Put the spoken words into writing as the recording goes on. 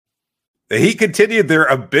The Heat continued their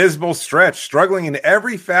abysmal stretch, struggling in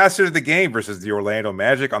every facet of the game versus the Orlando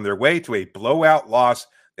Magic on their way to a blowout loss.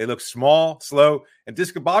 They look small, slow, and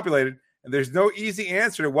discombobulated, and there's no easy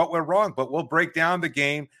answer to what went wrong, but we'll break down the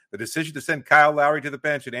game, the decision to send Kyle Lowry to the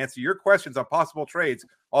bench, and answer your questions on possible trades.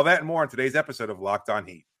 All that and more in today's episode of Locked On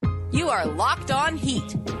Heat. You are Locked On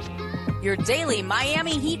Heat, your daily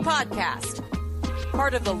Miami Heat podcast.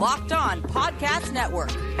 Part of the Locked On Podcast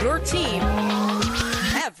Network, your team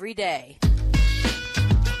every day.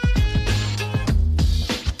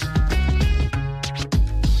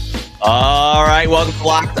 All right, welcome to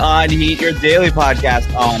Locked On Heat, your daily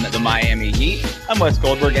podcast on the Miami Heat. I'm Wes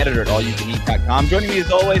Goldberg, editor at allyoucanheat.com. Joining me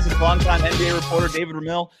as always is longtime NBA reporter David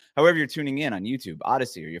Ramil. However you're tuning in on YouTube,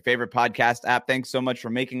 Odyssey, or your favorite podcast app, thanks so much for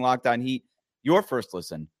making Locked On Heat your first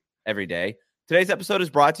listen every day. Today's episode is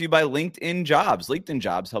brought to you by LinkedIn Jobs. LinkedIn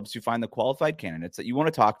Jobs helps you find the qualified candidates that you want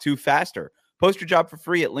to talk to faster. Post your job for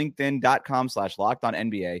free at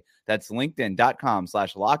linkedin.com/LockedOnNBA. That's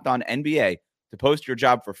linkedin.com/LockedOnNBA to post your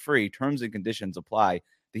job for free. Terms and conditions apply.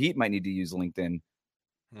 The Heat might need to use LinkedIn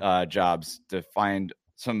Jobs to find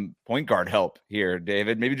some point guard help here,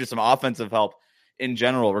 David. Maybe just some offensive help in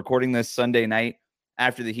general. Recording this Sunday night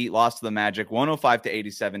after the Heat lost to the Magic,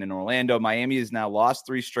 105-87 in Orlando. Miami has now lost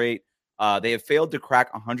 3 straight. They have failed to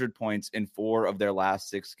crack 100 points in 4 of their last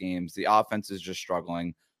 6 games. The offense is just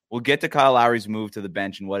struggling. We'll get to Kyle Lowry's move to the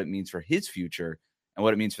bench and what it means for his future and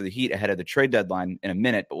what it means for the Heat ahead of the trade deadline in a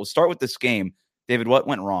minute. But we'll start with this game. David, what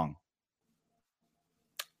went wrong?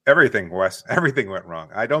 Everything, Wes. Everything went wrong.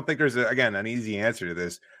 I don't think there's, an easy answer to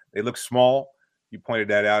this. They look small. You pointed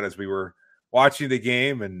that out as we were watching the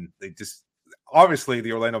game, and they just, obviously,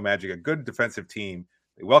 the Orlando Magic, a good defensive team.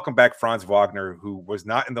 They welcome back Franz Wagner, who was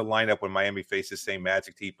not in the lineup when Miami faced the same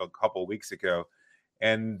Magic team a couple of weeks ago.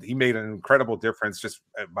 And he made an incredible difference just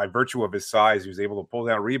by virtue of his size. He was able to pull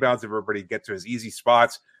down rebounds of everybody, get to his easy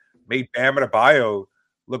spots, made Bam Adebayo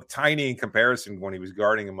look tiny in comparison when he was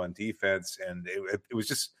guarding him on defense. And it was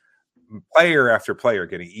just player after player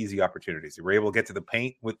getting easy opportunities. They were able to get to the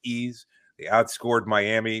paint with ease. They outscored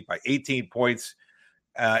Miami by 18 points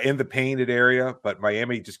in the painted area, but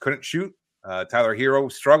Miami just couldn't shoot. Tyler Hero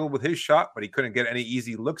struggled with his shot, but he couldn't get any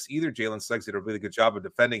easy looks either. Jalen Suggs did a really good job of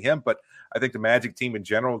defending him, but I think the Magic team in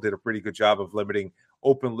general did a pretty good job of limiting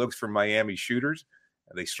open looks for Miami shooters.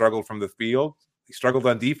 And they struggled from the field. They struggled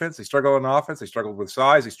on defense. They struggled on offense. They struggled with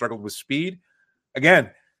size. They struggled with speed. Again,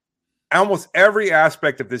 almost every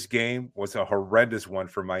aspect of this game was a horrendous one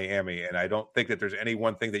for Miami, and I don't think that there's any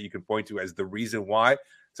one thing that you can point to as the reason why.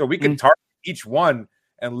 So we can target each one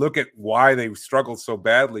and look at why they struggled so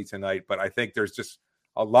badly tonight. But I think there's just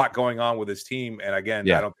a lot going on with this team. And again,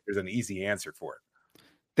 I don't think there's an easy answer for it.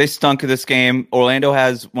 They stunk this game. Orlando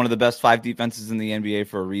has one of the best 5 defenses in the NBA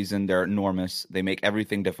for a reason. They're enormous. They make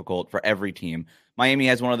everything difficult for every team. Miami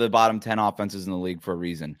has one of the bottom 10 offenses in the league for a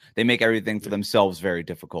reason. They make everything for themselves very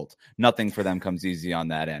difficult. Nothing for them comes easy on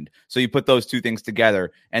that end. So you put those two things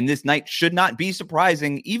together, and this night should not be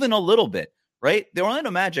surprising even a little bit, right? The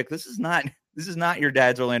Orlando Magic, this is not your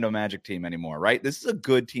dad's Orlando Magic team anymore, right? This is a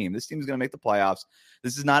good team. This team is going to make the playoffs.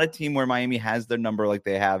 This is not a team where Miami has their number like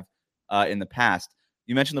they have in the past.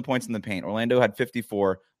 You mentioned the points in the paint. Orlando had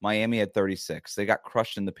 54. Miami had 36. They got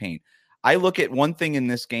crushed in the paint. I look at one thing in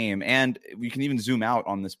this game, and we can even zoom out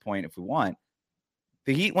on this point if we want.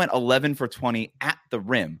 The Heat went 11 for 20 at the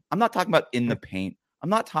rim. I'm not talking about in the paint. I'm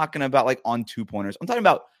not talking about like on 2-pointers. I'm talking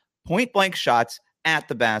about point-blank shots at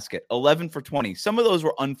the basket, 11 for 20. Some of those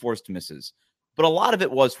were unforced misses, but a lot of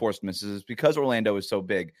it was forced misses because Orlando is so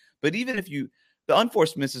big. But even if the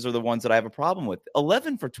unforced misses are the ones that I have a problem with.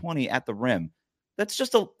 11 for 20 at the rim. That's a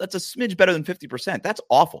smidge better than 50%. That's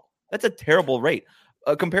awful. That's a terrible rate.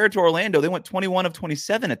 Compared to Orlando, they went 21 of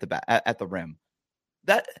 27 at the rim.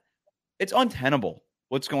 It's untenable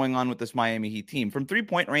what's going on with this Miami Heat team. From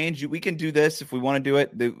 3-point range, we can do this if we want to do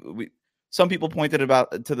it. Some people pointed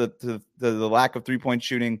to the lack of 3-point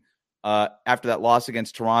shooting after that loss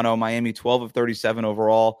against Toronto. Miami 12 of 37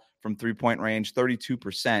 overall from 3-point range,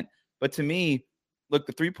 32%. But to me, look,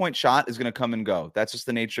 the 3-point shot is going to come and go. That's just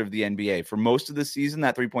the nature of the NBA. For most of the season,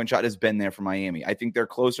 that 3-point shot has been there for Miami. I think they're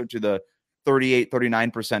closer to the 38,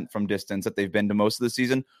 39% from distance that they've been to most of the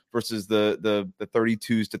season versus the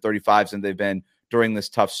 32s to 35s and they've been during this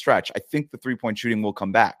tough stretch. I think the 3-point shooting will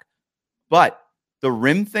come back. But the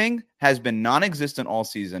rim thing has been non-existent all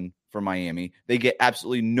season for Miami. They get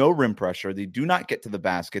absolutely no rim pressure. They do not get to the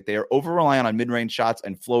basket. They are over-reliant on mid-range shots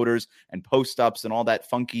and floaters and post-ups and all that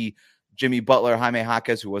funky Jimmy Butler, Jaime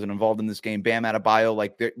Jaquez, who wasn't involved in this game, Bam Adebayo,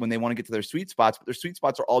 like when they want to get to their sweet spots, but their sweet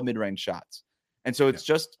spots are all mid-range shots. And so it's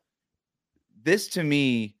just, this to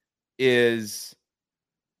me is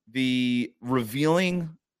the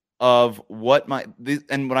revealing of what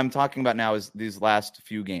I'm talking about now is these last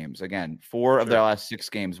few games. Again, 4 of their last 6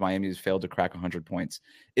 games, Miami has failed to crack 100 points.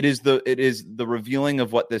 It is the revealing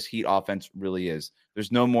of what this Heat offense really is.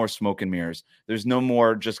 There's no more smoke and mirrors. There's no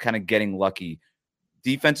more just kind of getting lucky.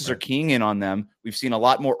 Defenses are keying in on them. We've seen a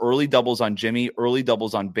lot more early doubles on Jimmy, early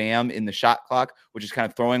doubles on Bam in the shot clock, which is kind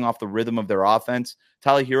of throwing off the rhythm of their offense.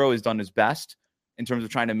 Tyler Hero has done his best in terms of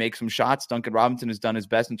trying to make some shots. Duncan Robinson has done his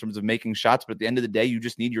best in terms of making shots. But at the end of the day, you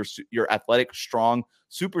just need your athletic, strong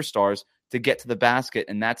superstars to get to the basket.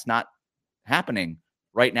 And that's not happening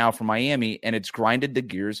right now for Miami. And it's grinded the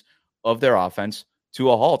gears of their offense to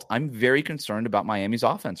a halt. I'm very concerned about Miami's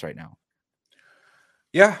offense right now.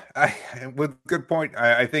 Yeah, with good point.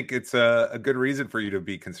 I think it's a good reason for you to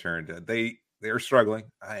be concerned. They are struggling.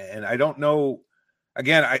 And I don't know.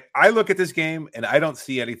 Again, I look at this game and I don't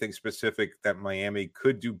see anything specific that Miami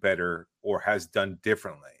could do better or has done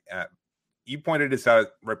differently. You pointed this out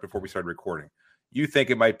right before we started recording. You think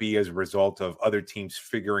it might be as a result of other teams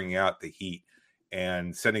figuring out the Heat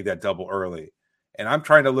and sending that double early. And I'm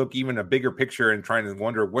trying to look even a bigger picture and trying to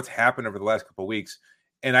wonder what's happened over the last couple of weeks.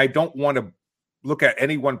 And I don't want to look at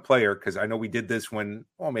any one player because I know we did this when,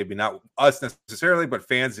 well, maybe not us necessarily, but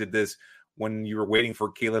fans did this when you were waiting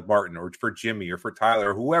for Caleb Martin or for Jimmy or for Tyler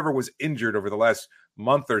or whoever was injured over the last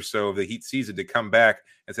month or so of the Heat season to come back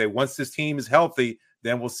and say, once this team is healthy,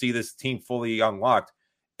 then we'll see this team fully unlocked.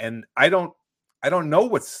 And I don't know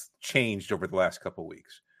what's changed over the last couple of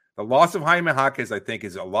weeks. The loss of Jaime Jaquez, I think,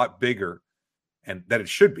 is a lot bigger and that it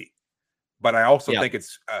should be. But I also think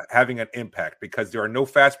it's having an impact because there are no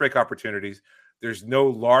fast break opportunities. There's no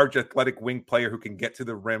large athletic wing player who can get to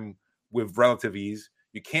the rim with relative ease.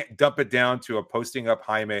 You can't dump it down to a posting up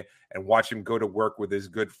Jaime and watch him go to work with his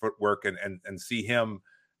good footwork and see him,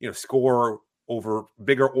 score over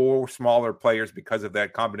bigger or smaller players because of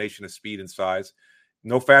that combination of speed and size.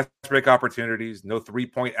 No fast break opportunities, no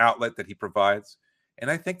 3-point outlet that he provides. And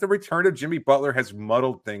I think the return of Jimmy Butler has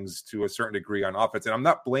muddled things to a certain degree on offense. And I'm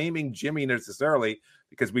not blaming Jimmy necessarily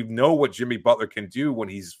because we know what Jimmy Butler can do when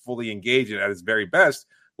he's fully engaged and at his very best.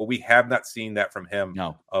 But we have not seen that from him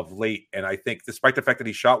of late. And I think despite the fact that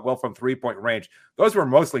he shot well from 3-point range, those were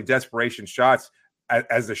mostly desperation shots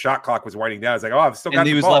as the shot clock was winding down. It's like, I've still got the ball. And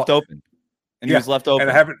he was left open. He was left open.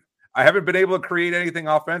 And I haven't been able to create anything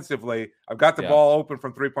offensively. I've got the ball open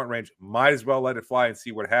from 3-point range. Might as well let it fly and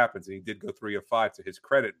see what happens. And he did go 3 of 5 to his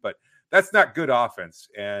credit, but that's not good offense.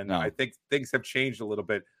 And I think things have changed a little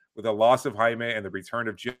bit with the loss of Jaime and the return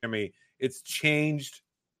of Jimmy. It's changed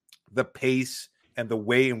the pace and the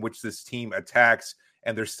way in which this team attacks,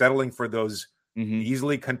 and they're settling for those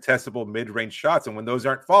easily contestable mid-range shots. And when those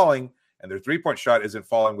aren't falling, and their 3-point shot isn't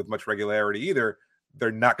falling with much regularity either,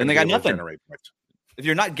 they're not going to be able to generate points. If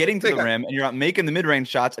you're not getting to the rim and you're not making the mid-range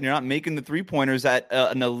shots and you're not making the 3-pointers at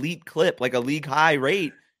an elite clip, like a league-high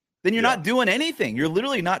rate, then you're not doing anything. You're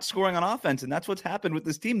literally not scoring on offense, and that's what's happened with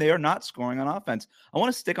this team. They are not scoring on offense. I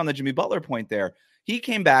want to stick on the Jimmy Butler point there. He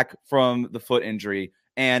came back from the foot injury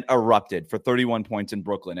and erupted for 31 points in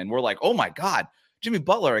Brooklyn. And we're like, oh, my God, Jimmy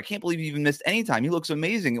Butler, I can't believe he even missed any time. He looks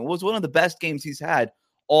amazing. It was one of the best games he's had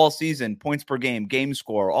all season, points per game, game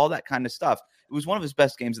score, all that kind of stuff. It was one of his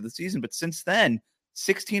best games of the season. But since then,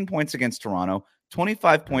 16 points against Toronto,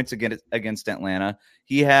 25 points against Atlanta.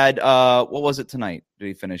 He had, what was it tonight? Did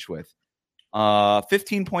he finish with?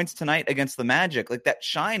 15 points tonight against the Magic. Like that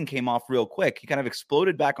shine came off real quick. He kind of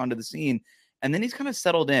exploded back onto the scene. And then he's kind of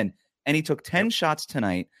settled in. And he took 10 shots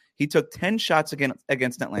tonight. He took 10 shots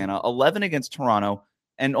against Atlanta, 11 against Toronto,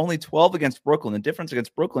 and only 12 against Brooklyn. The difference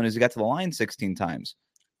against Brooklyn is he got to the line 16 times.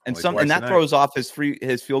 And that throws off his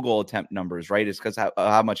field goal attempt numbers, right? It's because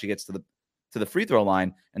how much he gets to the free throw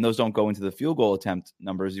line, and those don't go into the field goal attempt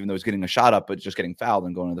numbers, even though he's getting a shot up, but just getting fouled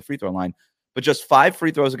and going to the free throw line. But just 5 free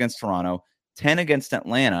throws against Toronto, 10 against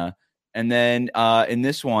Atlanta, and then in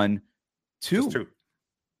this one, 2.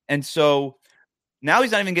 And so now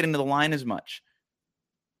he's not even getting to the line as much.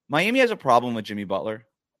 Miami has a problem with Jimmy Butler,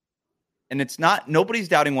 and it's not nobody's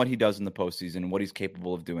doubting what he does in the postseason and what he's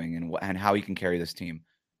capable of doing and how he can carry this team.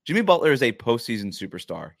 Jimmy Butler is a postseason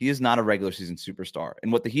superstar. He is not a regular season superstar.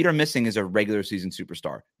 And what the Heat are missing is a regular season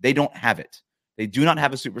superstar. They don't have it. They do not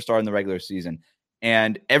have a superstar in the regular season.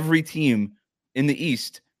 And every team in the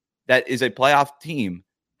East that is a playoff team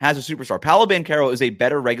has a superstar. Paolo Banchero is a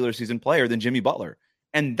better regular season player than Jimmy Butler.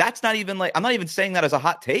 And that's not even I'm not even saying that as a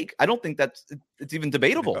hot take. I don't think it's even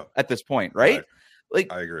debatable at this point, right?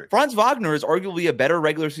 Like, I agree. Franz Wagner is arguably a better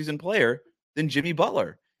regular season player than Jimmy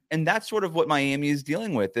Butler. And that's sort of what Miami is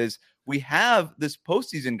dealing with is we have this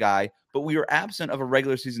postseason guy, but we are absent of a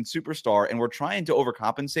regular season superstar. And we're trying to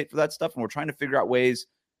overcompensate for that stuff. And we're trying to figure out ways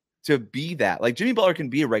to be that. Like Jimmy Butler can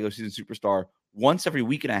be a regular season superstar once every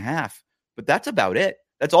week and a half, but that's about it.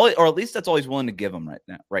 That's all, or at least that's all he's willing to give him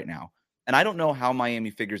right now. And I don't know how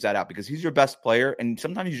Miami figures that out because he's your best player. And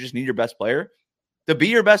sometimes you just need your best player to be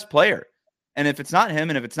your best player. And if it's not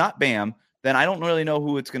him and if it's not Bam, then I don't really know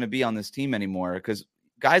who it's going to be on this team anymore. Because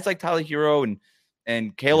guys like Tyler Hero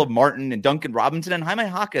and Caleb Martin and Duncan Robinson and Jaime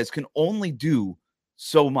Jaquez can only do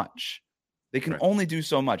so much. They can only do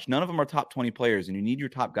so much. None of them are top 20 players, and you need your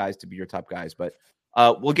top guys to be your top guys. But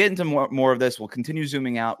we'll get into more of this. We'll continue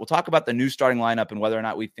zooming out. We'll talk about the new starting lineup and whether or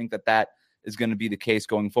not we think that is going to be the case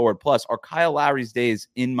going forward. Plus, are Kyle Lowry's days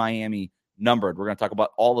in Miami numbered? We're going to talk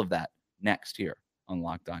about all of that next here on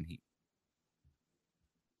Locked On Heat.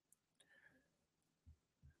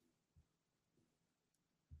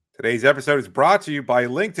 Today's episode is brought to you by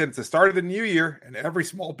LinkedIn. It's the start of the new year, and every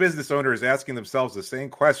small business owner is asking themselves the same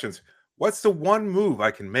questions. What's the one move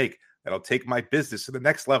I can make that'll take my business to the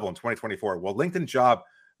next level in 2024? Well, LinkedIn Jobs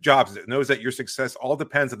knows that your success all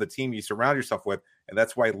depends on the team you surround yourself with, and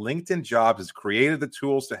that's why LinkedIn Jobs has created the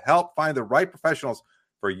tools to help find the right professionals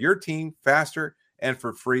for your team faster and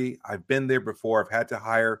for free. I've been there before. I've had to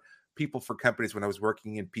hire people for companies when I was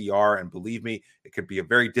working in PR, and believe me, it could be a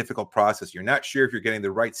very difficult process. You're not sure if you're getting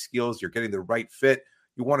the right skills, you're getting the right fit.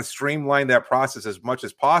 You want to streamline that process as much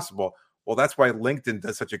as possible. Well, that's why LinkedIn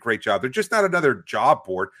does such a great job. They're just not another job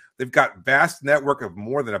board. They've got vast network of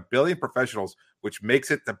more than 1 billion professionals, which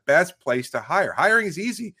makes it the best place to hire. Hiring is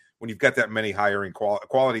easy when you've got that many hiring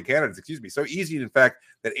quality candidates. So easy, in fact,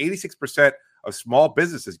 that 86% of small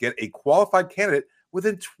businesses get a qualified candidate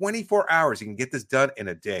within 24 hours. You can get this done in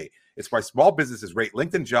a day. It's why small businesses rate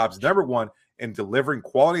LinkedIn Jobs #1 in delivering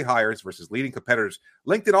quality hires versus leading competitors.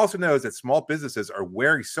 LinkedIn also knows that small businesses are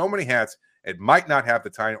wearing so many hats and might not have the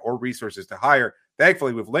time or resources to hire.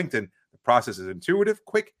 Thankfully, with LinkedIn, the process is intuitive,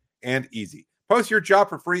 quick, and easy. Post your job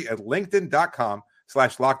for free at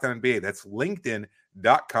linkedin.com/LockedOnNBA. That's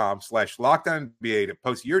linkedin.com/LockedOnNBA to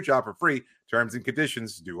post your job for free. Terms and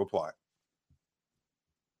conditions do apply.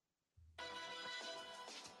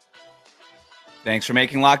 Thanks for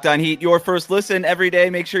making Locked On Heat your first listen every day.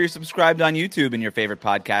 Make sure you're subscribed on YouTube in your favorite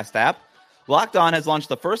podcast app. Locked On has launched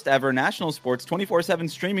the first ever national sports 24/7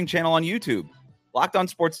 streaming channel on YouTube. Locked On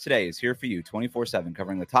Sports Today is here for you 24/7,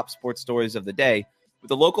 covering the top sports stories of the day with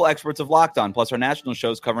the local experts of Locked On, plus our national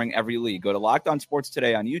shows covering every league. Go to Locked On Sports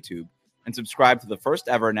Today on YouTube and subscribe to the first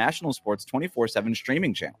ever national sports 24/7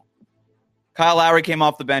 streaming channel. Kyle Lowry came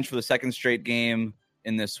off the bench for the second straight game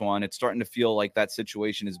in this one. It's starting to feel like that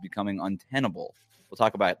situation is becoming untenable. We'll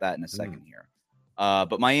talk about that in a second here.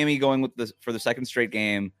 But Miami going with this for the second straight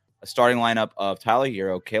game, a starting lineup of Tyler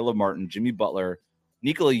Hero, Caleb Martin, Jimmy Butler,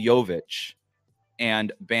 Nikola Jovic,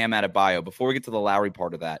 and Bam Adebayo. Before we get to the Lowry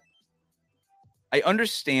part of that, I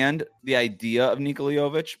understand the idea of Nikola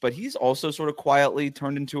Jovic, but he's also sort of quietly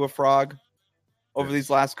turned into a frog over these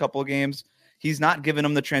last couple of games. He's not giving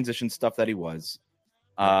him the transition stuff that he was.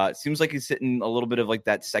 It seems like he's hitting a little bit of like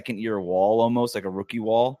that second year wall, almost like a rookie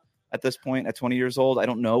wall at this point at 20 years old. I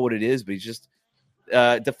don't know what it is, but he's just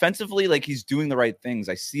defensively, like he's doing the right things.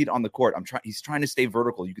 I see it on the court. He's trying to stay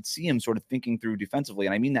vertical. You could see him sort of thinking through defensively.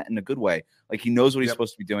 And I mean that in a good way. Like he knows what he's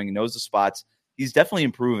supposed to be doing. He knows the spots. He's definitely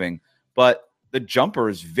improving, but the jumper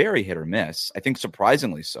is very hit or miss. I think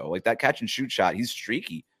surprisingly so. Like that catch and shoot shot, he's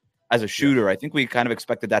streaky as a shooter. I think we kind of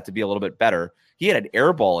expected that to be a little bit better. He had an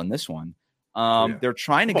air ball in this one. They're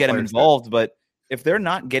trying to get him involved, but if they're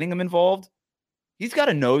not getting him involved, he's got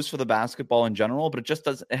a nose for the basketball in general, but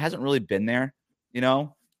it hasn't really been there, the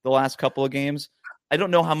last couple of games. I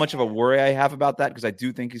don't know how much of a worry I have about that because I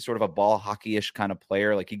do think he's sort of a ball hockey-ish kind of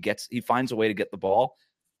player. Like he finds a way to get the ball.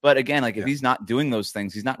 But again, if he's not doing those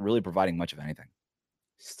things, he's not really providing much of anything.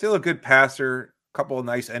 Still a good passer, a couple of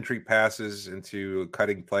nice entry passes into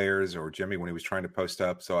cutting players or Jimmy when he was trying to post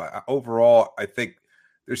up. So overall, I think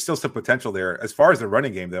there's still some potential there. As far as the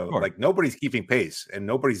running game, though, like nobody's keeping pace and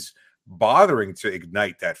nobody's bothering to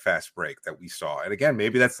ignite that fast break that we saw. And again,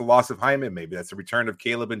 maybe that's the loss of Hyman. Maybe that's the return of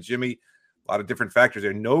Caleb and Jimmy. A lot of different factors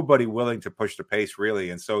there. Nobody willing to push the pace, really.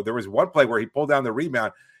 And so there was one play where he pulled down the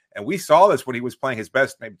rebound. And we saw this when he was playing his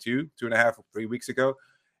best, maybe 2.5, 3 weeks ago.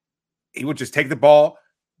 He would just take the ball,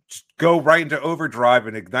 just go right into overdrive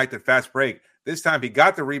and ignite the fast break. This time he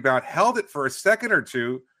got the rebound, held it for a second or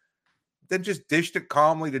two, then just dished it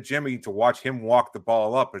calmly to Jimmy to watch him walk the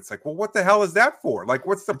ball up. It's like, well, what the hell is that for? Like,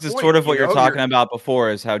 what's the point? This is sort of what you're talking about before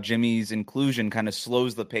is how Jimmy's inclusion kind of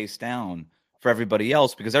slows the pace down for everybody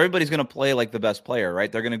else because everybody's going to play like the best player,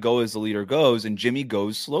 right? They're going to go as the leader goes, and Jimmy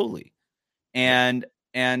goes slowly. And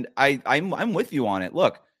I'm with you on it.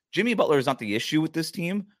 Look, Jimmy Butler is not the issue with this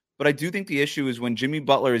team, but I do think the issue is when Jimmy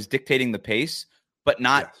Butler is dictating the pace but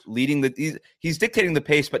not Yes. leading he's dictating the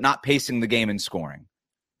pace, but not pacing the game and scoring.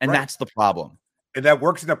 And that's the problem. And that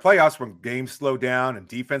works in the playoffs when games slow down and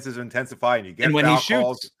defenses intensify and you get And when he foul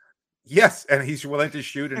calls. shoots. Yes, and he's willing to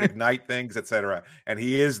shoot and ignite things, etc. And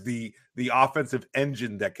he is the offensive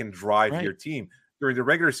engine that can drive your team. During the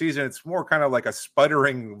regular season, it's more kind of like a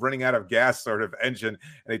sputtering, running out of gas sort of engine,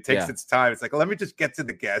 and it takes its time. It's like, let me just get to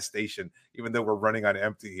the gas station, even though we're running on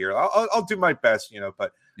empty here. I'll do my best,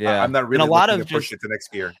 but I'm not really looking to push it to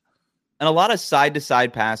next gear. And a lot of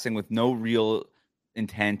side-to-side passing with no real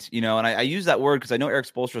intent, and I use that word because I know Eric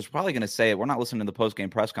Spoelstra is probably going to say it. We're not listening to the post-game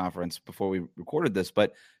press conference before we recorded this,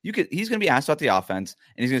 but he's going to be asked about the offense,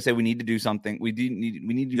 and he's going to say we need to do something. We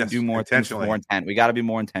need to do more things with more intent. We got to be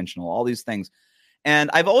more intentional. All these things, and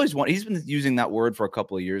I've always wanted. He's been using that word for a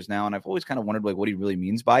couple of years now, and I've always kind of wondered what he really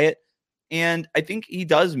means by it. And I think he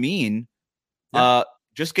does mean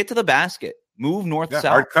just get to the basket, move north south,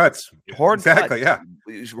 hard cuts,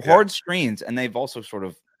 hard screens, and they've also sort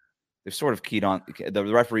of keyed on the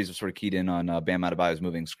referees have sort of keyed in on Bam Adebayo's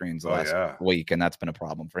moving screens the last week, and that's been a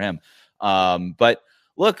problem for him. But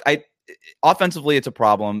look, offensively, it's a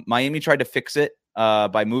problem. Miami tried to fix it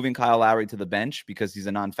by moving Kyle Lowry to the bench because he's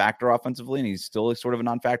a non-factor offensively, and he's still sort of a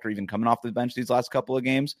non-factor even coming off the bench these last couple of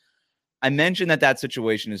games. I mentioned that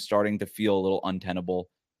situation is starting to feel a little untenable.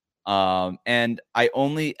 And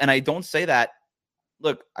I don't say that.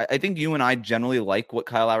 Look, I think you and I generally like what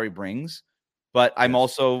Kyle Lowry brings. But I'm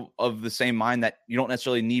also of the same mind that you don't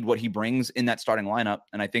necessarily need what he brings in that starting lineup.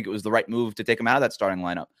 And I think it was the right move to take him out of that starting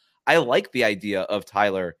lineup. I like the idea of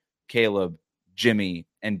Tyler, Caleb, Jimmy,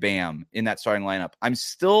 and Bam in that starting lineup. I'm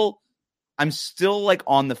still like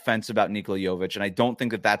on the fence about Nikola Jovic, and I don't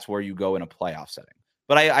think that that's where you go in a playoff setting.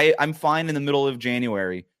 But I'm fine in the middle of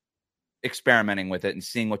January experimenting with it and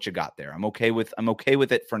seeing what you got there. I'm okay with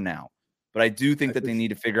it for now. But I do think that they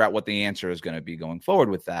need to figure out what the answer is going to be going forward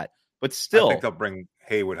with that. But still, I think they'll bring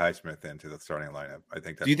Haywood Highsmith into the starting lineup. I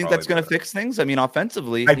think. Do you think that's going to fix things? I mean,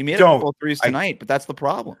 offensively, he made a couple of threes tonight, but that's the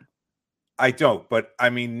problem. I don't. But I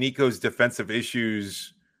mean, Nico's defensive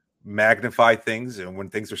issues magnify things, and when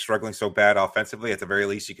things are struggling so bad offensively, at the very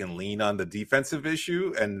least, you can lean on the defensive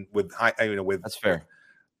issue. And with that's fair.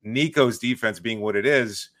 Nico's defense being what it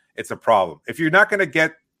is, it's a problem. If you're not going to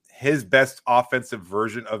get his best offensive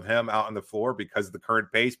version of him out on the floor because of the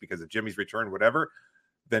current pace, because of Jimmy's return, whatever,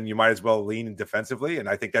 then you might as well lean defensively. And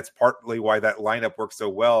I think that's partly why that lineup worked so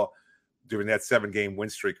well during that 7-game win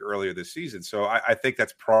streak earlier this season. So I think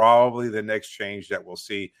that's probably the next change that we'll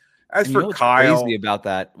see. As for Kyle, crazy about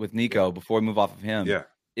that with Nico, before we move off of him,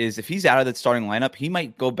 is if he's out of that starting lineup, he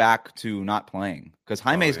might go back to not playing because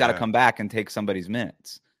Jaime's got to come back and take somebody's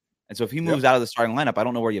minutes. And so if he moves out of the starting lineup, I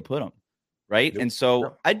don't know where you put him. Right. And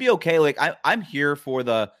so I'd be okay. Like I'm here for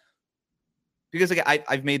because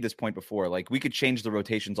I've made this point before. Like we could change the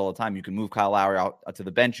rotations all the time. You can move Kyle Lowry out to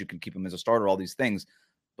the bench. You can keep him as a starter, all these things.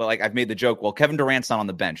 But like I've made the joke, well, Kevin Durant's not on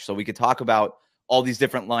the bench. So we could talk about all these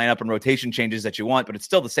different lineup and rotation changes that you want, but it's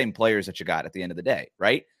still the same players that you got at the end of the day.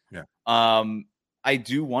 Right. Yeah. I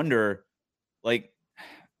do wonder, like,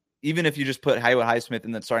 even if you just put Haywood Highsmith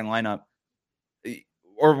in that starting lineup,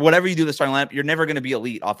 or whatever you do the starting lineup, you're never going to be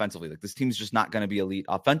elite offensively. Like this team's just not going to be elite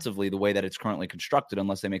offensively the way that it's currently constructed,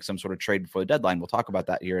 unless they make some sort of trade before the deadline. We'll talk about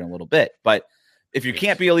that here in a little bit. But if you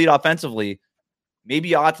can't be elite offensively, maybe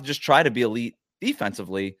you ought to just try to be elite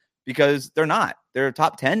defensively because they're not. They're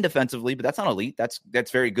top 10 defensively, but that's not elite.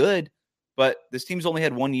 That's very good. But this team's only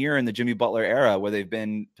had 1 year in the Jimmy Butler era where they've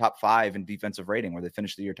been top 5 in defensive rating, where they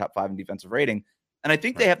finished the year top 5 in defensive rating. And I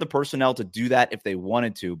think they have the personnel to do that if they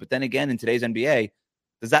wanted to. But then again, in today's NBA,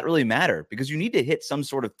 does that really matter? Because you need to hit some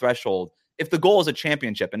sort of threshold. If the goal is a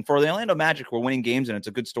championship, and for the Orlando Magic, we're winning games and it's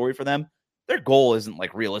a good story for them, their goal isn't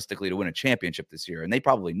like realistically to win a championship this year. And they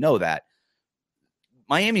probably know that.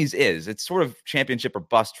 Miami's is. It's sort of championship or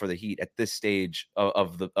bust for the Heat at this stage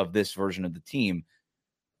of this version of the team.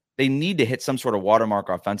 They need to hit some sort of watermark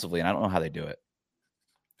offensively, and I don't know how they do it.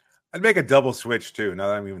 I'd make a double switch too. Now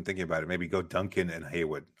that I'm even thinking about it, maybe go Duncan and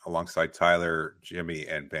Haywood alongside Tyler, Jimmy,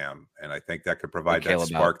 and Bam. And I think that could provide that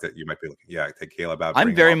spark that you might be looking. Yeah, take Caleb out.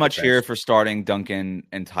 I'm very much here for starting Duncan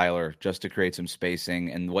and Tyler just to create some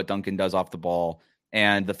spacing and what Duncan does off the ball.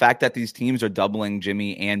 And the fact that these teams are doubling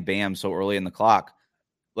Jimmy and Bam so early in the clock,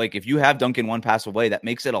 like if you have Duncan one pass away, that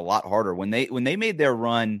makes it a lot harder. When they made their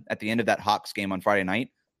run at the end of that Hawks game on Friday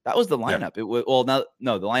night, that was the lineup. Yeah. It was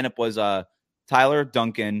the lineup was Tyler,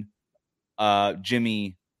 Duncan,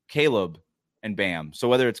 Jimmy, Caleb, and Bam. So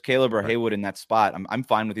whether it's Caleb or Haywood in that spot, I'm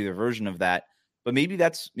fine with either version of that. But maybe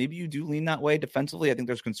you do lean that way defensively. I think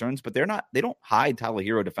there's concerns, but they don't hide Tyler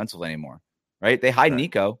Hero defensively anymore, right? They hide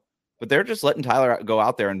Nico, but they're just letting Tyler go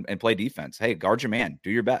out there and play defense. Hey, guard your man, do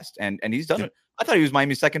your best. And he's done it. I thought he was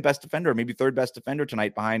Miami's second best defender, maybe third best defender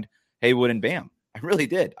tonight behind Haywood and Bam. I really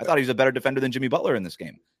did. I thought he was a better defender than Jimmy Butler in this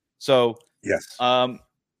game. So, yes,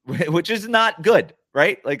 which is not good,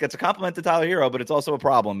 right? Like, it's a compliment to Tyler Hero, but it's also a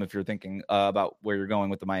problem if you're thinking about where you're going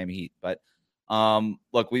with the Miami Heat. But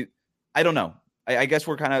look, I don't know. I guess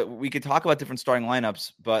we could talk about different starting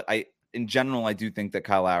lineups, but in general, I do think that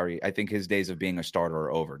Kyle Lowry, I think his days of being a starter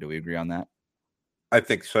are over. Do we agree on that? I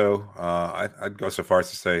think so. I'd go so far as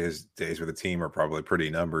to say his days with the team are probably pretty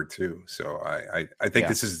numbered too. So I think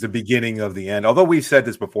this is the beginning of the end. Although we've said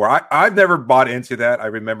this before, I've never bought into that. I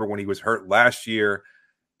remember when he was hurt last year,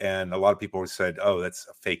 and a lot of people said, "Oh, that's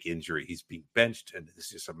a fake injury. He's being benched, and it's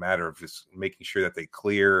just a matter of just making sure that they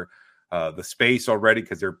clear the space already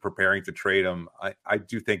because they're preparing to trade him." I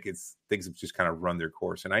do think things have just kind of run their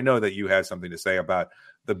course, and I know that you have something to say about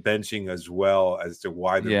the benching as well as to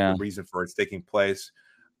why the reason for it's taking place.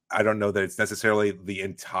 I don't know that it's necessarily the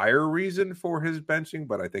entire reason for his benching,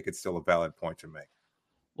 but I think it's still a valid point to make.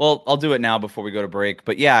 Well, I'll do it now before we go to break.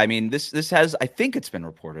 But yeah, I mean, this has, I think it's been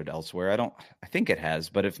reported elsewhere. I think it has,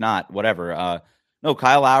 but if not, whatever. No,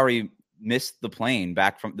 Kyle Lowry missed the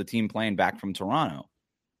team plane back from Toronto.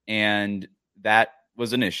 And that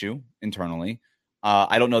was an issue internally.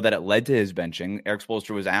 I don't know that it led to his benching. Eric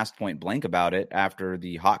Spoelstra was asked point blank about it after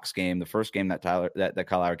the Hawks game, the first game that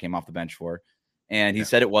Kyle Lowry came off the bench for. And he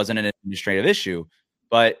said it wasn't an administrative issue.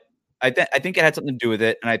 But I think it had something to do with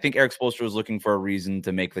it. And I think Eric Spoelstra was looking for a reason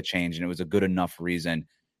to make the change, and it was a good enough reason.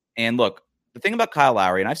 And look, the thing about Kyle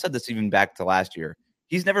Lowry, and I've said this even back to last year,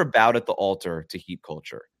 he's never bowed at the altar to Heat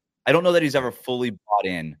culture. I don't know that he's ever fully bought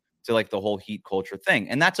in to like the whole Heat culture thing.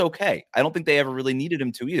 And that's okay. I don't think they ever really needed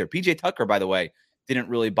him to either. PJ Tucker, by the way, didn't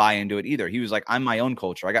really buy into it either. He was like, I'm my own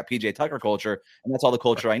culture. I got PJ Tucker culture, and that's all the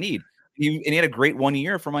culture I need. And he had a great 1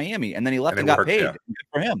 year for Miami, and then he left and got paid. Good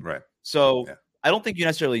for him. Right. So I don't think you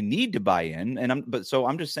necessarily need to buy in.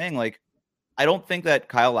 I'm just saying, like, I don't think that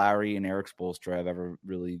Kyle Lowry and Eric Spoelstra have ever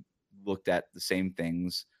really looked at the same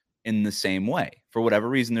things in the same way. For whatever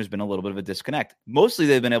reason, there's been a little bit of a disconnect. Mostly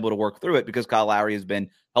they've been able to work through it because Kyle Lowry has been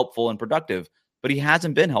helpful and productive, but he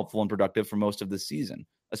hasn't been helpful and productive for most of this season,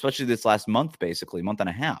 especially this last month, basically month and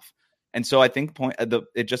a half. And so I think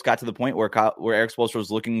it just got to the point where Eric Spoelstra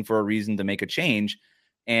was looking for a reason to make a change.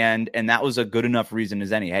 And that was a good enough reason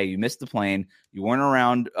as any. Hey, you missed the plane. You weren't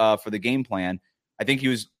around for the game plan. I think he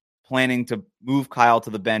was planning to move Kyle to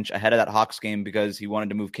the bench ahead of that Hawks game because he wanted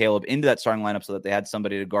to move Caleb into that starting lineup so that they had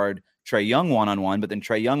somebody to guard Trae Young one-on-one. But then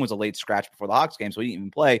Trae Young was a late scratch before the Hawks game, so he didn't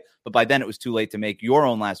even play. But by then it was too late to make your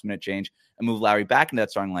own last-minute change and move Lowry back into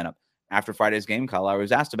that starting lineup. After Friday's game, Kyle Lowry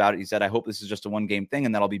was asked about it. He said, I hope this is just a one-game thing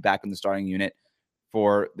and that I'll be back in the starting unit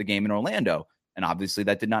for the game in Orlando. And obviously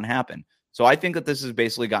that did not happen. So I think that this has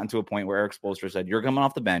basically gotten to a point where Eric Spoelstra said, you're coming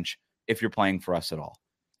off the bench if you're playing for us at all.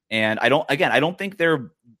 And I don't think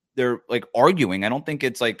they're like arguing. I don't think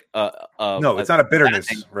it's like no, it's not a bitterness,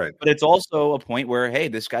 right? But it's also a point where, hey,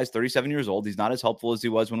 this guy's 37 years old. He's not as helpful as he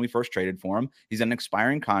was when we first traded for him. He's an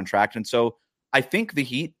expiring contract. And so I think the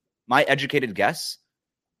Heat, my educated guess,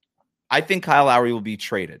 I think Kyle Lowry will be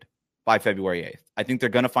traded by February 8th. I think they're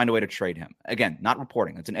going to find a way to trade him. Again, not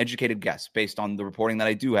reporting. It's an educated guess based on the reporting that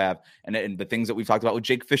I do have and the things that we've talked about with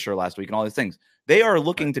Jake Fisher last week and all these things. They are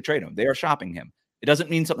looking to trade him. They are shopping him. It doesn't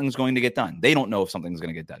mean something's going to get done. They don't know if something's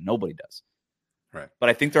going to get done. Nobody does. Right. But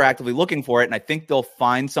I think they're actively looking for it, and I think they'll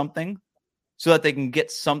find something so that they can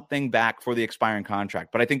get something back for the expiring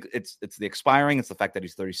contract. But I think it's the expiring. It's the fact that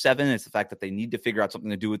he's 37. It's the fact that they need to figure out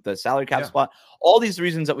something to do with the salary cap spot. All these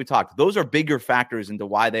reasons that we talked, those are bigger factors into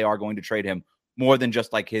why they are going to trade him more than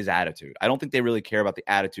just like his attitude. I don't think they really care about the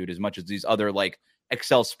attitude as much as these other like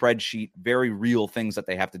Excel spreadsheet, very real things that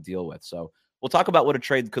they have to deal with. So we'll talk about what a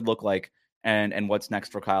trade could look like and what's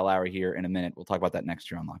next for Kyle Lowry here in a minute. We'll talk about that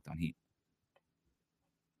next year on Locked On Heat.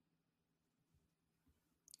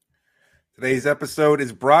 Today's episode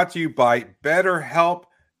is brought to you by BetterHelp.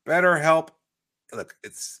 BetterHelp, look,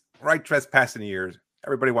 it's right trespassing years.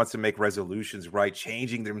 Everybody wants to make resolutions right,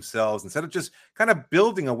 changing themselves instead of just kind of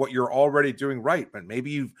building on what you're already doing right. But maybe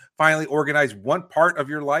you've finally organized one part of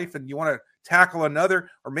your life and you want to tackle another,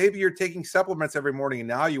 or maybe you're taking supplements every morning and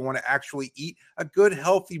now you want to actually eat a good,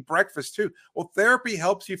 healthy breakfast too. Well, therapy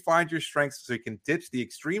helps you find your strengths so you can ditch the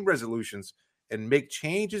extreme resolutions and make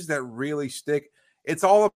changes that really stick. It's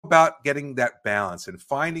all about getting that balance and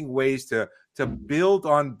finding ways to build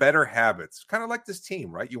on better habits, kind of like this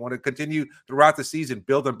team, right? You want to continue throughout the season,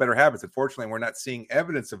 build on better habits. Unfortunately, we're not seeing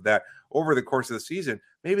evidence of that over the course of the season.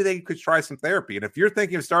 Maybe they could try some therapy. And if you're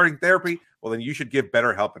thinking of starting therapy, well, then you should give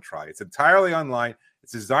BetterHelp a try. It's entirely online.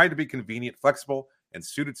 It's designed to be convenient, flexible, and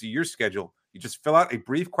suited to your schedule. You just fill out a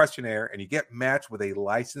brief questionnaire and you get matched with a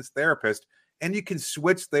licensed therapist, and you can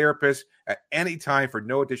switch therapists at any time for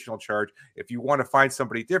no additional charge. If you want to find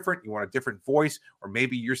somebody different, you want a different voice, or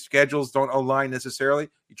maybe your schedules don't align necessarily,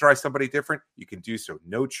 you try somebody different, you can do so,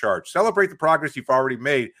 no charge. Celebrate the progress you've already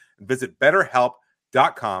made and visit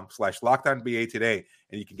BetterHelp.com/LockedOnBA today,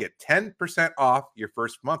 and you can get 10% off your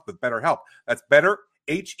first month with BetterHelp. That's Better,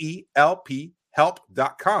 H-E-L-P,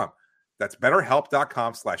 help.com. That's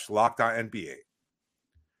BetterHelp.com/LockedOnNBA.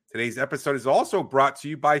 Today's episode is also brought to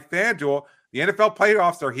you by FanDuel. The NFL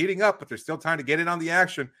playoffs are heating up, but there's still time to get in on the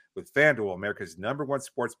action with FanDuel, America's #1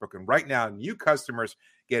 sportsbook. And right now, new customers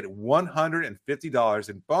get $150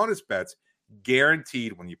 in bonus bets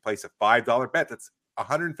guaranteed when you place a $5 bet. That's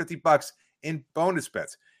 $150 in bonus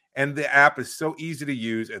bets. And the app is so easy to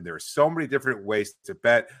use, and there are so many different ways to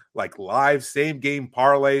bet, like live same-game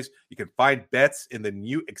parlays. You can find bets in the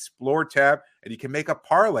new Explore tab, and you can make a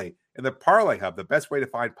parlay in the Parlay Hub, the best way to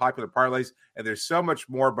find popular parlays. And there's so much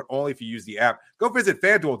more, but only if you use the app. Go visit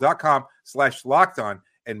FanDuel.com/LockedOn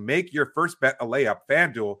and make your first bet a layup.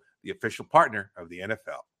 FanDuel, the official partner of the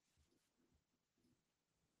NFL.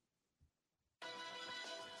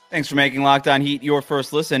 Thanks for making Locked On Heat your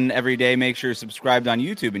first listen every day. Make sure you're subscribed on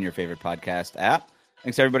YouTube in your favorite podcast app.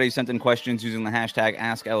 Thanks to everybody who sent in questions using the hashtag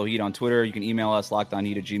AskLOHeat on Twitter. You can email us,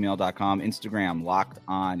 lockedonheat@gmail.com, Instagram,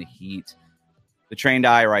 LockedOnHeat. The Trained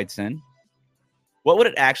Eye writes in, what would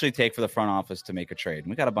it actually take for the front office to make a trade? And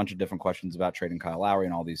we got a bunch of different questions about trading Kyle Lowry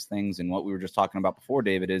and all these things. And what we were just talking about before,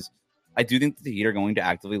 David, is I do think that the Heat are going to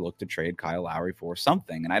actively look to trade Kyle Lowry for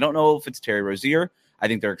something. And I don't know if it's Terry Rozier. I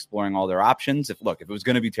think they're exploring all their options. If it was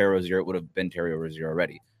going to be Terry Rozier, it would have been Terry Rozier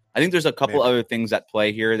already. I think there's a couple other things at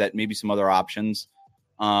play here that maybe some other options.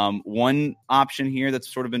 One option here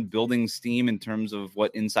that's sort of been building steam in terms of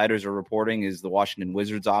what insiders are reporting is the Washington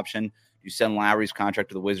Wizards option. You send Lowry's contract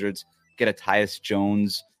to the Wizards, get a Tyus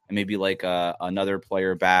Jones, and maybe like another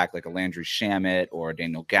player back, like a Landry Shamet or a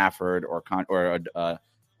Daniel Gafford or a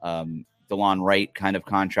DeLon Wright kind of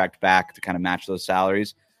contract back to kind of match those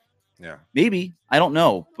salaries. Yeah, maybe, I don't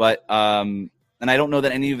know, but and I don't know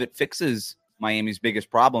that any of it fixes Miami's biggest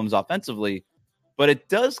problems offensively, but it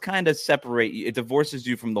does kind of separate you. It divorces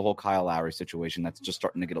you from the whole Kyle Lowry situation. That's just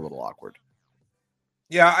starting to get a little awkward.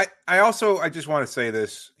 Yeah, I just want to say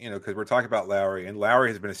this, because we're talking about Lowry, and Lowry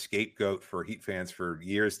has been a scapegoat for Heat fans for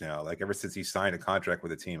years now, like ever since he signed a contract with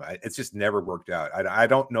the team. It's just never worked out. I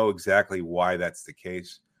don't know exactly why that's the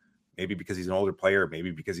case. Maybe because he's an older player,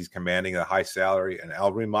 maybe because he's commanding a high salary. And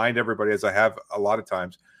I'll remind everybody, as I have a lot of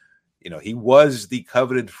times, he was the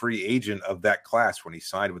coveted free agent of that class when he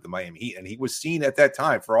signed with the Miami Heat. And he was seen at that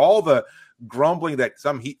time, for all the grumbling that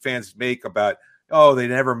some Heat fans make about, oh, they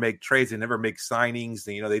never make trades, they never make signings,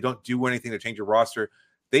 they don't do anything to change a roster.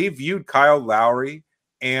 They viewed Kyle Lowry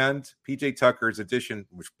and PJ Tucker's addition,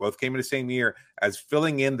 which both came in the same year, as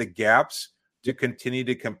filling in the gaps to continue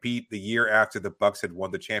to compete the year after the Bucks had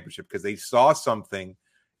won the championship, because they saw something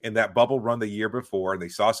in that bubble run the year before, and they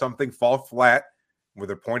saw something fall flat with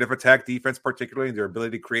their point of attack defense, particularly, and their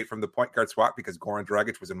ability to create from the point guard spot, because Goran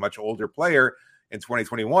Dragic was a much older player in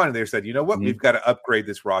 2021. And they said, you know what, we've got to upgrade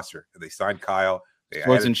this roster. And they signed Kyle.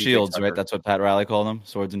 Swords and shields, right? That's what Pat Riley called them.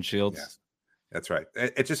 Swords and shields. Yes, that's right.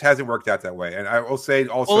 It just hasn't worked out that way. And I will say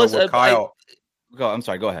also with Kyle. I'm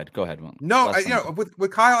sorry. Go ahead. No,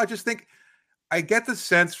 with Kyle, I just think I get the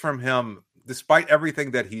sense from him, despite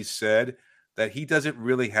everything that he's said, that he doesn't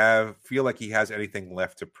really feel like he has anything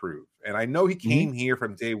left to prove. And I know he came here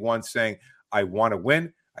from day one saying, I want to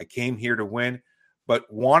win. I came here to win. But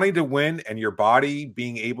wanting to win and your body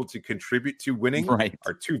being able to contribute to winning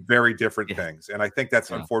are two very different things. And I think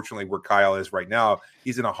that's unfortunately where Kyle is right now.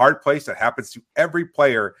 He's in a hard place that happens to every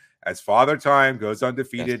player as Father Time goes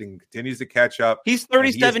undefeated and continues to catch up. He's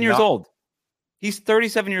 37 years old. He's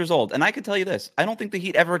 37 years old. And I can tell you this, I don't think the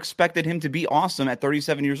Heat ever expected him to be awesome at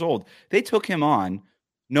 37 years old. They took him on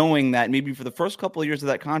knowing that maybe for the first couple of years of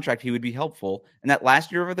that contract, he would be helpful. And that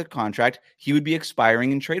last year of the contract, he would be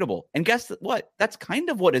expiring and tradable. And guess what? That's kind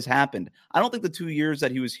of what has happened. I don't think the 2 years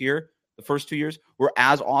that he was here, the first 2 years, were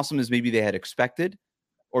as awesome as maybe they had expected,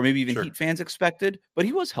 or maybe even Heat fans expected, but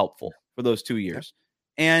he was helpful for those 2 years.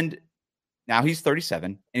 Yeah. And now he's 37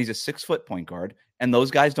 and he's a 6-foot point guard, and those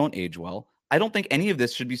guys don't age well. I don't think any of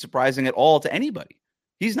this should be surprising at all to anybody.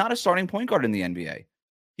 He's not a starting point guard in the NBA.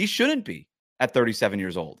 He shouldn't be at 37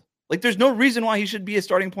 years old. Like, there's no reason why he should be a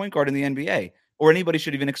starting point guard in the NBA, or anybody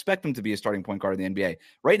should even expect him to be a starting point guard in the NBA.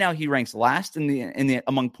 Right now, he ranks last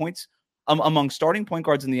among starting point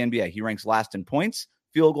guards in the NBA. He ranks last in points,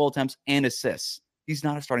 field goal attempts, and assists. He's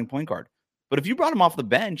not a starting point guard. But if you brought him off the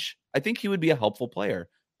bench, I think he would be a helpful player.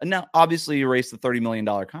 And now, obviously, erase the $30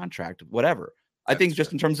 million contract, whatever. I think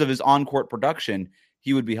just in terms of his on-court production,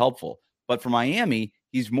 he would be helpful. But for Miami,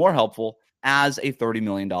 he's more helpful as a $30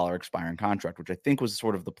 million expiring contract, which I think was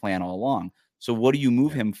sort of the plan all along. So what do you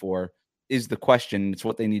move him for is the question. It's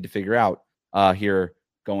what they need to figure out here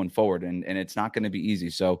going forward. And it's not going to be easy.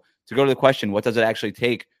 So to go to the question, what does it actually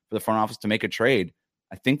take for the front office to make a trade?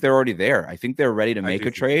 I think they're already there. I think they're ready to make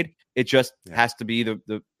a trade. It just has to be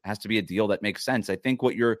has to be a deal that makes sense. I think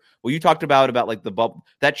what you talked about like the bubble,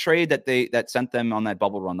 that trade that sent them on that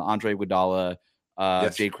bubble run, the Andre Iguodala,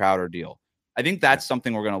 Jay Crowder deal. I think that's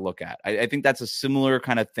something we're going to look at. I think that's a similar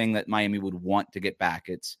kind of thing that Miami would want to get back.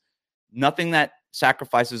 It's nothing that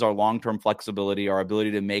sacrifices our long-term flexibility, our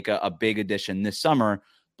ability to make a big addition this summer,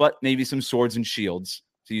 but maybe some swords and shields,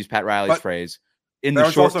 to use Pat Riley's phrase. In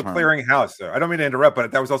the short term. That was also clearing house, though. I don't mean to interrupt,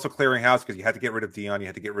 but that was also clearing house because you had to get rid of Dion, you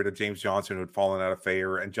had to get rid of James Johnson, who had fallen out of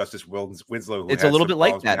favor, and Justice Winslow. It's a little bit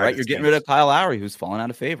like that, right? You're getting rid of Kyle Lowry, who's fallen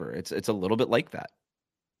out of favor. It's a little bit like that.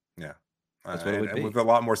 Yeah, and with a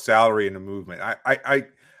lot more salary in the movement. I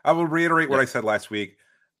will reiterate what I said last week.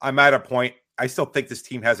 I'm at a point. I still think this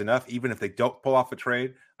team has enough, even if they don't pull off a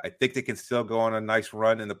trade. I think they can still go on a nice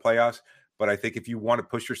run in the playoffs. But I think if you want to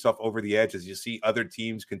push yourself over the edge, as you see other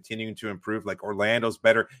teams continuing to improve, like Orlando's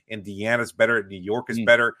better, Indiana's better, New York is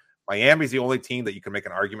better. Miami's the only team that you can make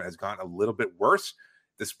an argument has gotten a little bit worse,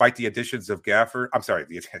 despite the additions of Gaffer. I'm sorry,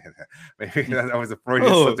 maybe that was a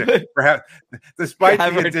Freudian subject. Perhaps, despite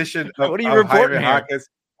the addition of Jaime Jaquez.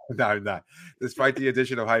 No, I'm not. Despite the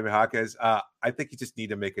addition of Jaime Jaquez, I think you just need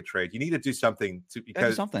to make a trade. You need to do something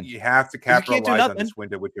because you have to capitalize on this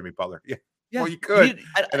window with Jimmy Butler. Yeah, well, you could,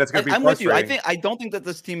 and it's going to be frustrating. I'm with you. I don't think that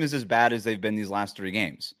this team is as bad as they've been these last 3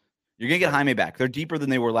 games. You're going to get Jaime back. They're deeper than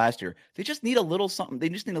they were last year. They just need a little something. They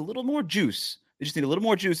just need a little more juice. And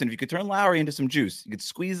if you could turn Lowry into some juice, you could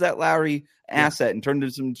squeeze that Lowry asset and turn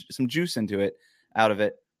some juice out of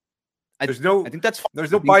it. I think that's fine.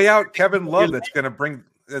 There's no buyout Kevin Love that's going to bring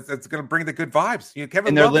the good vibes.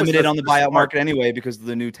 And they're limited on the buyout market anyway because of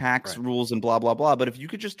the new tax rules and blah, blah, blah. But if you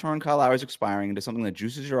could just turn Kyle Lowry's expiring into something that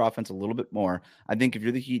juices your offense a little bit more, I think if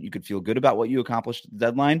you're the Heat, you could feel good about what you accomplished at the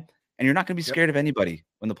deadline, and you're not going to be scared of anybody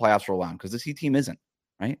when the playoffs roll on because this Heat team isn't,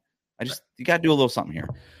 right? You got to do a little something here.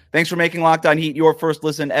 Thanks for making Locked On Heat your first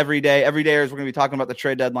listen every day. Every day, we're going to be talking about the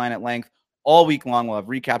trade deadline at length all week long. We'll have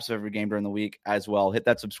recaps of every game during the week as well. Hit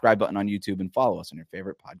that subscribe button on YouTube and follow us on your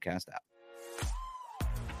favorite podcast app.